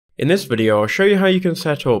In this video, I'll show you how you can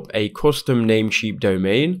set up a custom Namecheap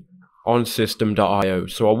domain on system.io.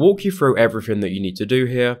 So I'll walk you through everything that you need to do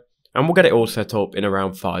here, and we'll get it all set up in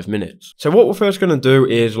around 5 minutes. So what we're first going to do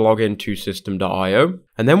is log into system.io,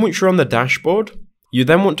 and then once you're on the dashboard, you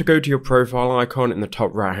then want to go to your profile icon in the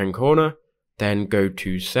top right hand corner, then go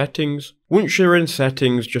to settings. Once you're in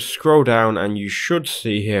settings, just scroll down and you should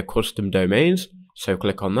see here custom domains, so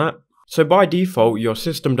click on that. So by default, your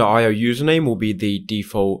system.io username will be the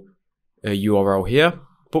default URL here,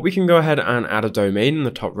 but we can go ahead and add a domain in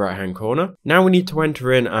the top right hand corner. Now we need to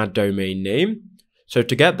enter in our domain name. So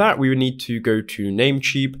to get that, we would need to go to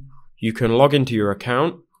Namecheap. You can log into your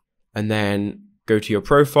account and then go to your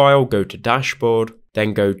profile, go to dashboard,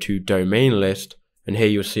 then go to domain list, and here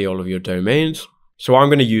you'll see all of your domains. So I'm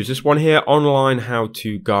going to use this one here,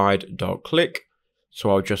 onlinehowtoguide.click.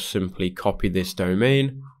 So I'll just simply copy this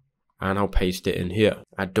domain and I'll paste it in here.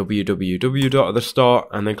 Add www at the start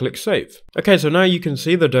and then click save. Okay, so now you can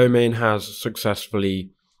see the domain has successfully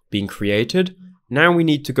been created. Now we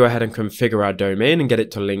need to go ahead and configure our domain and get it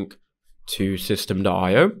to link to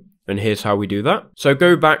system.io. And here's how we do that. So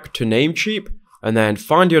go back to Namecheap and then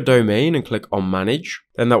find your domain and click on manage.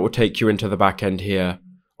 Then that will take you into the back end here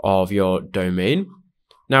of your domain.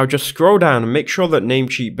 Now just scroll down and make sure that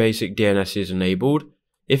Namecheap basic DNS is enabled.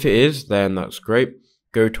 If it is, then that's great.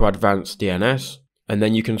 Go to advanced DNS and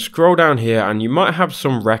then you can scroll down here and you might have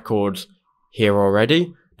some records here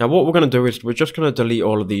already. Now what we're going to do is we're just going to delete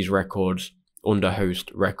all of these records under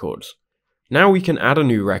host records. Now we can add a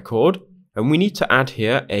new record and we need to add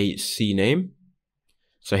here a CNAME.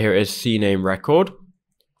 So here it is, CNAME record.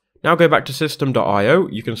 Now go back to system.io.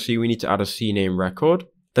 You can see we need to add a CNAME record.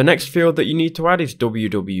 The next field that you need to add is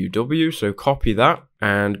www. So copy that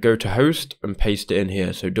and go to host and paste it in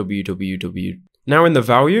here. So www. Now in the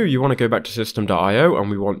value, you want to go back to system.io and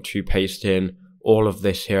we want to paste in all of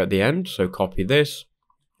this here at the end. So copy this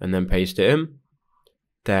and then paste it in.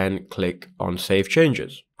 Then click on save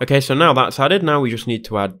changes. Okay, so now that's added. Now we just need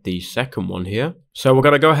to add the second one here. So we're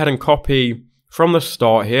going to go ahead and copy from the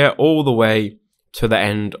start here all the way to the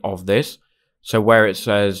end of this. So where it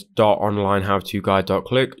says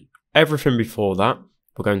 .onlinehowtoguide.click, everything before that,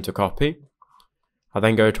 we're going to copy. I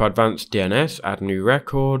then go to advanced DNS, add new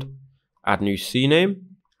record, add new CNAME,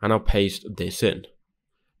 and I'll paste this in.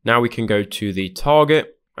 Now we can go to the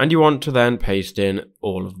target and you want to then paste in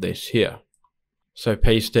all of this here. So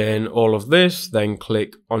paste in all of this, then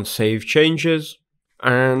click on save changes,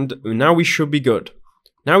 and now we should be good.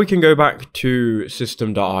 Now we can go back to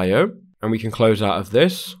system.io and we can close out of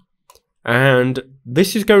this. And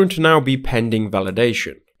this is going to now be pending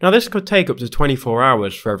validation. Now this could take up to 24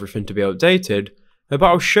 hours for everything to be updated, but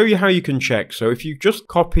I'll show you how you can check. So if you just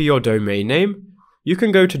copy your domain name, you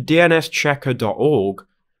can go to dnschecker.org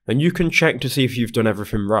and you can check to see if you've done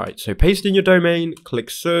everything right. So paste in your domain, click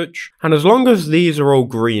search, and as long as these are all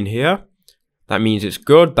green here, that means it's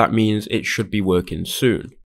good. That means it should be working soon.